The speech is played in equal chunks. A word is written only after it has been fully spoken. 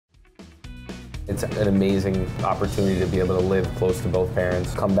It's an amazing opportunity to be able to live close to both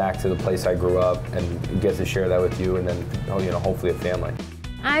parents, come back to the place I grew up and get to share that with you, and then, you know, hopefully a family.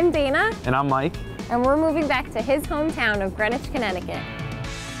 I'm Dana. And I'm Mike. And we're moving back to his hometown of Greenwich, Connecticut.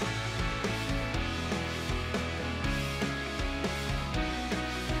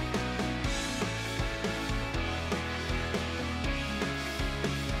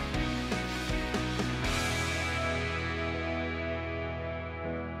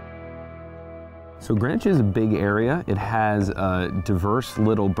 So Greenwich is a big area. It has diverse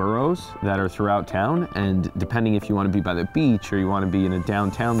little boroughs that are throughout town, and depending if you want to be by the beach or you want to be in a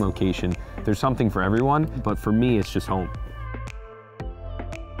downtown location, there's something for everyone, but for me, it's just home.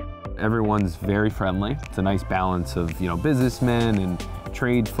 Everyone's very friendly. It's a nice balance of, you know, businessmen and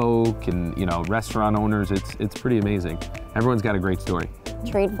trade folk and, you know, restaurant owners. It's pretty amazing. Everyone's got a great story.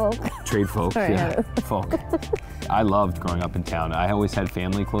 Trade folk? Trade folk, yeah, folk. I loved growing up in town. I always had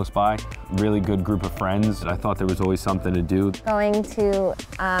family close by, really good group of friends. I thought there was always something to do. Going to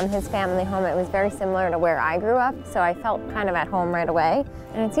his family home, it was very similar to where I grew up, so I felt kind of at home right away.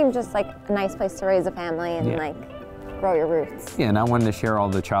 And it seemed just like a nice place to raise a family and like grow your roots. Yeah, and I wanted to share all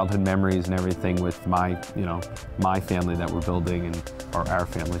the childhood memories and everything with my, you know, my family that we're building, or our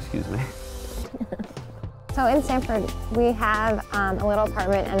family, excuse me. So in Stamford, we have a little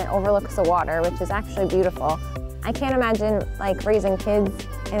apartment and it overlooks the water, which is actually beautiful. I can't imagine like raising kids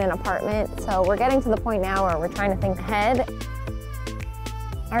in an apartment, so we're getting to the point now where we're trying to think ahead.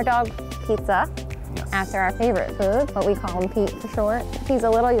 Our dog, Pizza, after our favorite food, but we call him Pete for short. He's a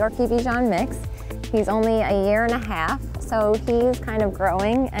little Yorkie Bichon mix. He's only a year and a half, so he's kind of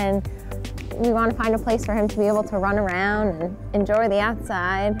growing, and we want to find a place for him to be able to run around and enjoy the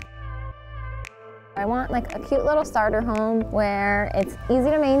outside. I want like a cute little starter home where it's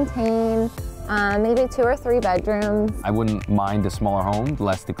easy to maintain, maybe 2 or 3 bedrooms. I wouldn't mind a smaller home,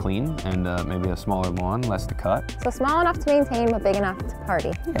 less to clean, and maybe a smaller lawn, less to cut. So small enough to maintain, but big enough to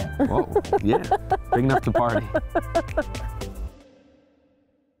party. Yeah, whoa, yeah, big enough to party.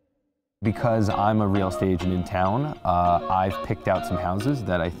 Because I'm a real estate agent in town, I've picked out some houses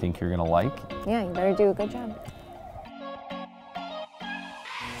that I think you're gonna like. Yeah, you better do a good job.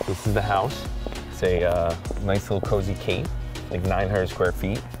 This is the house. It's a nice little cozy cape, like 900 square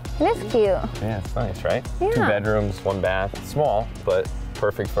feet. It is cute. Yeah, it's nice, right? Yeah. 2 bedrooms, 1 bath. It's small, but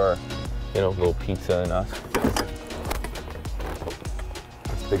perfect for, you know, little pizza and us.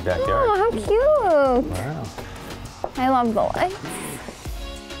 It's a big backyard. Oh, how cute. Wow. I love the lights.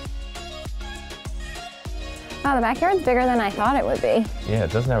 Wow, the backyard's bigger than I thought it would be. Yeah,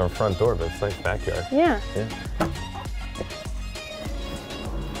 it doesn't have a front door, but it's a nice backyard. Yeah.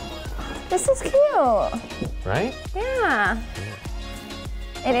 This is cute. Right? Yeah.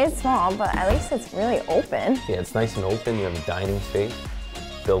 It is small, but at least it's really open. Yeah, it's nice and open. You have a dining space,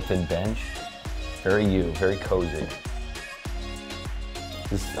 built-in bench. Very very cozy.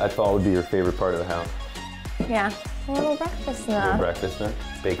 This, I thought, would be your favorite part of the house. Yeah, a little breakfast nook. A little breakfast nook.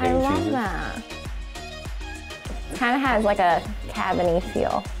 Bacon and cheeses. I love that. It kind of has like a cabin-y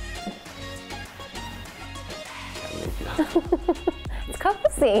feel. Cabin-y feel. It's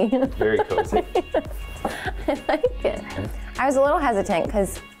cozy. Very cozy. I like it. I was a little hesitant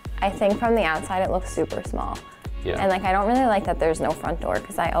because I think from the outside it looks super small. Yeah. And like I don't really like that there's no front door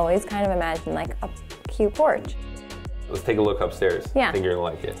because I always kind of imagine like a cute porch. Let's take a look upstairs. Yeah. I think you're gonna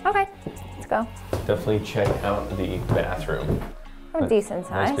like it. Okay, let's go. Definitely check out the bathroom. A decent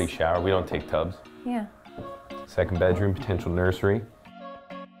size. Nice big shower. We don't take tubs. Yeah. 2nd bedroom, potential nursery.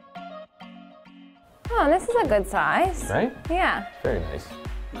 Oh, this is a good size. Right? Yeah. Very nice.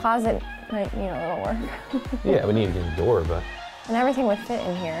 Closet might need a little work. Yeah, we need to get a door, but... And everything would fit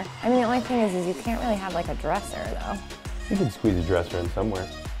in here. I mean, the only thing is you can't really have like a dresser, though. You can squeeze a dresser in somewhere.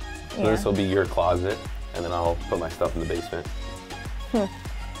 So this will be your closet, and then I'll put my stuff in the basement. You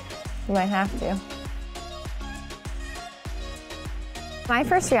might have to. My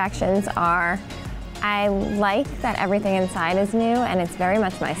first reactions are, I like that everything inside is new and it's very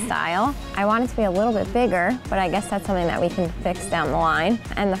much my style. I want it to be a little bit bigger, but I guess that's something that we can fix down the line.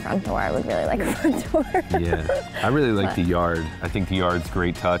 And the front door, I would really like a front door. Yeah, I really like the yard. I think the yard's a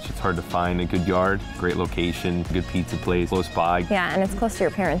great touch. It's hard to find a good yard, great location, good pizza place, close by. Yeah, and it's close to your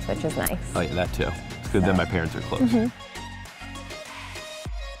parents, which is nice. Oh yeah, that too. It's good that my parents are close.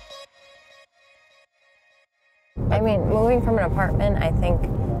 I mean, moving from an apartment, I think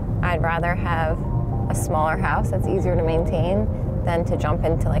I'd rather have a smaller house that's easier to maintain than to jump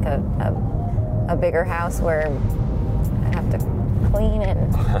into like a bigger house where I have to clean it.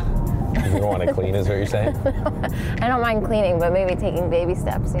 You don't want to clean is what you're saying? I don't mind cleaning, but maybe taking baby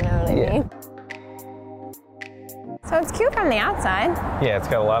steps, you know what I mean? So it's cute from the outside. Yeah, it's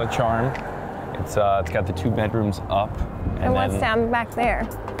got a lot of charm. It's got the 2 bedrooms up. And what's down back there?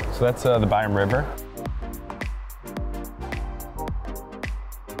 So that's the Byram River.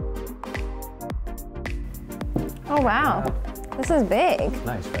 Oh wow, this is big.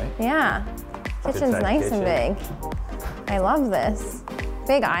 Nice, right? Yeah, kitchen's nice and big. I love this.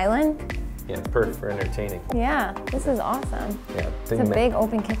 Big island. Yeah, it's perfect for entertaining. Yeah, this is awesome. Yeah, it's a big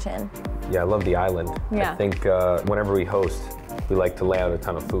open kitchen. Yeah, I love the island. Yeah. I think whenever we host, we like to lay out a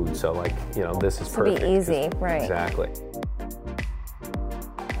ton of food. So like, you know, this is perfect. To be easy, right. Exactly.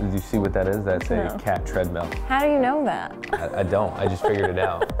 Did you see what that is? That's a cat treadmill. How do you know that? I don't, I just figured it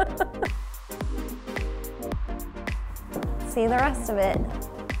out. See the rest of it.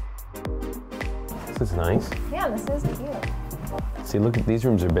 This is nice. Yeah, this is cute. See, look, these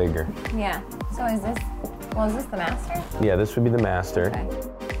rooms are bigger. Yeah, so is this the master? Yeah, this would be the master. Okay.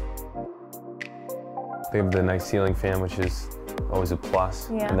 They have the nice ceiling fan, which is always a plus.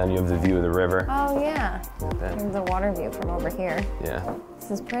 Yeah. And then you have the view of the river. Oh yeah. Look at that. Here's the water view from over here. Yeah.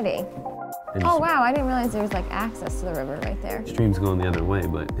 This is pretty. Oh wow, I didn't realize there was like access to the river right there. Stream's going the other way,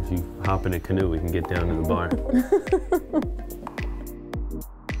 but if you hop in a canoe, we can get down to the bar.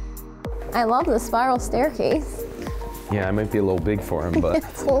 I love the spiral staircase. Yeah, I might be a little big for him, but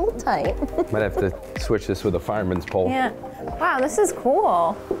it's a little tight. Might have to switch this with a fireman's pole. Yeah. Wow, this is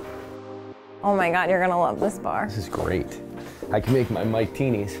cool. Oh my God, you're gonna love this bar. This is great. I can make my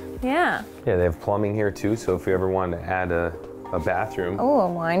Mike-tinis. Yeah. Yeah, they have plumbing here too, so if you ever wanted to add a bathroom. Oh, a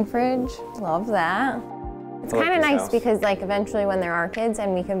wine fridge. Love that. It's kind of nice because like eventually when there are kids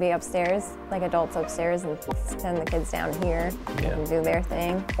and we can be upstairs, like adults upstairs and send the kids down here and do their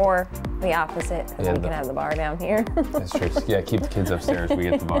thing. Or the opposite, because we can have the bar down here. That's true. Yeah, keep the kids upstairs, we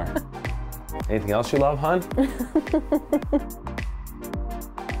get the bar. Anything else you love, hon?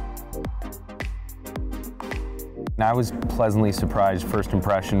 I was pleasantly surprised, first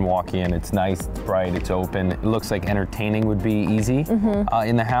impression, walking in. It's nice, it's bright, it's open. It looks like entertaining would be easy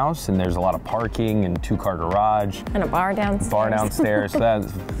in the house, and there's a lot of parking and 2-car garage. And a bar downstairs. So that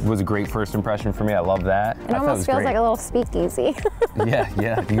was a great first impression for me. I love that. It almost feels like a little speakeasy. Yeah.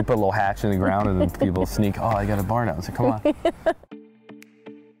 You can put a little hatch in the ground and then people sneak, oh, I got a bar down, so come on.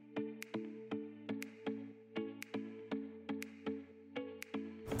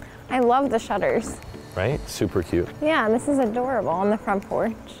 I love the shutters. Right? Super cute. Yeah, and this is adorable on the front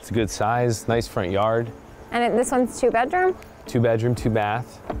porch. It's a good size, nice front yard. And this one's 2 bedroom? 2 bedroom, 2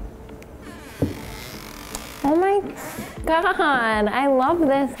 bath. Oh my God, I love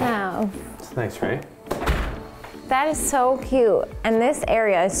this house. It's nice, right? That is so cute. And this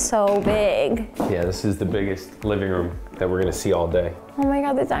area is so big. Yeah, this is the biggest living room that we're gonna see all day. Oh my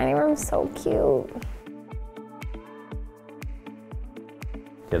God, the dining room is so cute.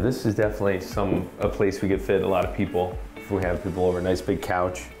 Yeah, this is definitely a place we could fit a lot of people. If we have people over, nice big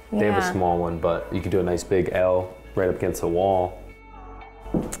couch. They have a small one, but you can do a nice big L right up against the wall.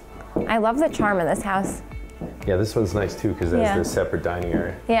 I love the charm of this house. Yeah, this one's nice too because there's this separate dining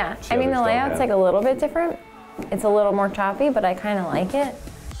area. Yeah, I mean the layout's like a little bit different. It's a little more choppy, but I kind of like it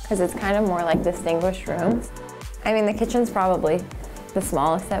because it's kind of more like distinguished rooms. I mean the kitchen's probably the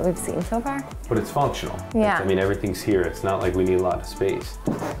smallest that we've seen so far. But it's functional. Yeah. I mean, everything's here. It's not like we need a lot of space.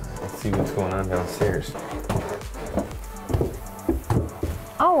 Let's see what's going on downstairs.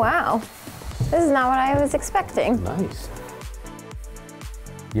 Oh, wow. This is not what I was expecting. Nice.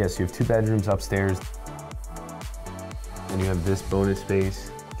 Yes, you have 2 bedrooms upstairs. And you have this bonus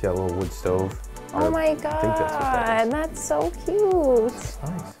space. You got a little wood stove. Oh my God, I think that's what that is. That's so cute. That's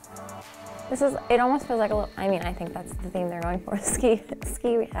nice. It almost feels like a little, I mean, I think that's the theme they're going for, ski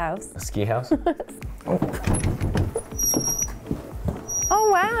house. A ski house? Oh,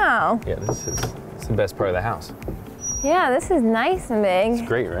 wow. Yeah, it's the best part of the house. Yeah, this is nice and big. It's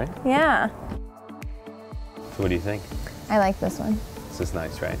great, right? Yeah. So what do you think? I like this one. This is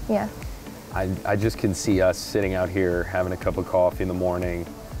nice, right? Yeah. I just can see us sitting out here having a cup of coffee in the morning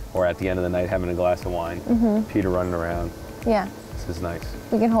or at the end of the night having a glass of wine. Peter running around. Yeah. This is nice.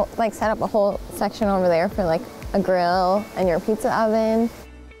 We can set up a whole section over there for like a grill and your pizza oven.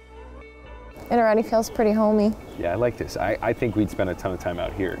 It already feels pretty homey. Yeah, I like this. I think we'd spend a ton of time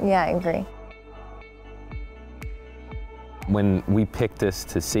out here. Yeah, I agree. When we picked this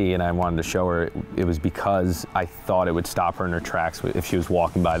to see and I wanted to show her, it was because I thought it would stop her in her tracks. If she was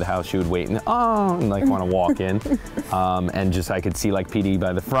walking by the house, she would wait and like want to walk in. And just I could see like PD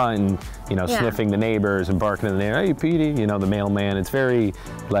by the front and, sniffing the neighbors and barking at the neighbor, hey PD, the mailman. It's very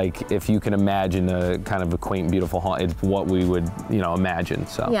like, if you can imagine a kind of a quaint, beautiful home, it's what we would, imagine,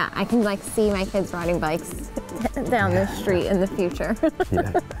 so. Yeah, I can like see my kids riding bikes down the street in the future.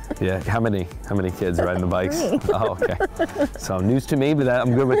 Yeah, how many kids riding the bikes? 3. Oh, okay. So news to me, but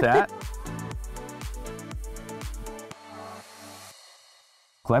I'm good with that.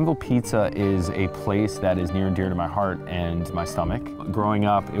 Glenville Pizza is a place that is near and dear to my heart and my stomach. Growing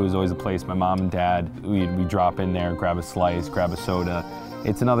up, it was always a place my mom and dad, we'd drop in there, grab a slice, grab a soda.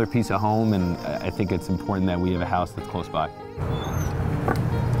 It's another piece of home, and I think it's important that we have a house that's close by.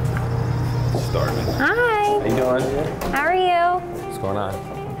 Starving. Hi. How you doing? How are you? What's going on?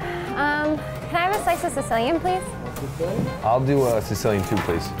 Can I have a slice of Sicilian, please? I'll do a Sicilian too,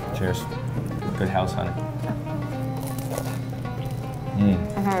 please. Cheers. Good house hunting.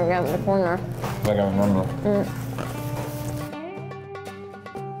 I gotta get in the corner. I remember.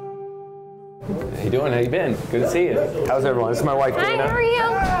 How you doing? How you been? Good to see you. How's everyone? This is my wife, Hi, Dana. how are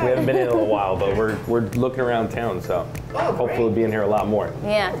you? We haven't been in a little while, but we're looking around town, so hopefully we'll be in here a lot more.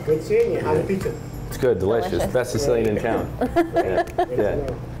 Yeah. Good seeing you. How's the pizza? It's good, delicious. Delicious. Best Sicilian in town. Yeah.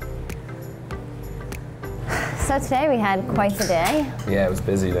 So today we had quite a day. Yeah, it was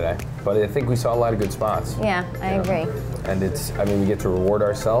busy today, but I think we saw a lot of good spots. Yeah, I agree. And we get to reward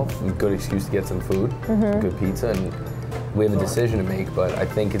ourselves, a good excuse to get some food, good pizza, and we have a decision to make, but I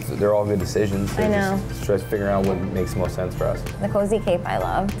think they're all good decisions. I know. Just try to figure out what makes the most sense for us. The Cozy Cape I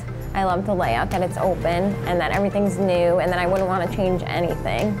loved. I loved the layout, that it's open, and that everything's new, and that I wouldn't want to change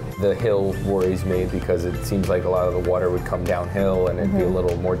anything. The hill worries me because it seems like a lot of the water would come downhill and it'd be a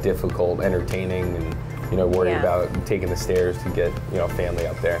little more difficult, entertaining, and worry about taking the stairs to get family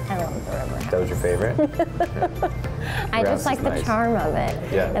up there. I love the river house. That was your favorite? I just like the charm of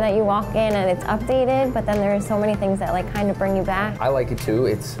it. Yeah. And that you walk in and it's updated, but then there's so many things that kind of bring you back. I like it too.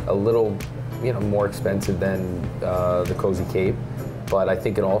 It's a little more expensive than the Cozy Cape, but I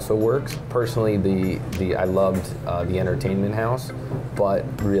think it also works. Personally, I loved the entertainment house, but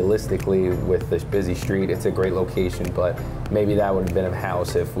realistically, with this busy street, it's a great location, but maybe that would have been a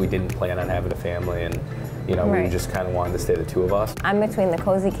house if we didn't plan on having a family and we just kind of wanted to stay the two of us. I'm between the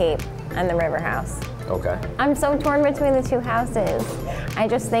Cozy Cape and the river house. Okay. I'm so torn between the two houses. I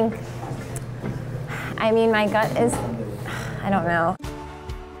just think, my gut is, I don't know.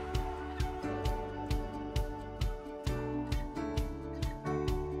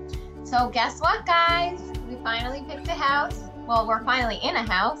 So guess what, guys? We finally picked a house. Well, we're finally in a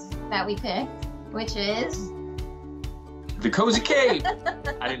house that we picked, which is the Cozy Cape.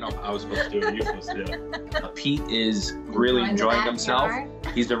 I didn't know if I was supposed to do it. You're supposed to do it. Pete is really enjoying himself.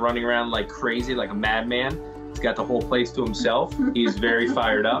 He's been running around like crazy, like a madman. He's got the whole place to himself. He's very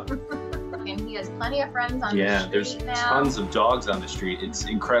fired up. And he has plenty of friends on the street Yeah, there's tons of dogs on the street. It's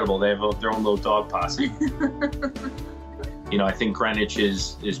incredible. They have their own little dog posse. I think Greenwich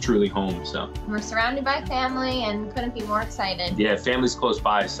is truly home, so. We're surrounded by family and couldn't be more excited. Yeah, family's close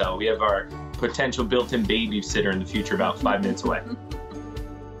by, so we have our potential built-in babysitter in the future about 5 minutes away.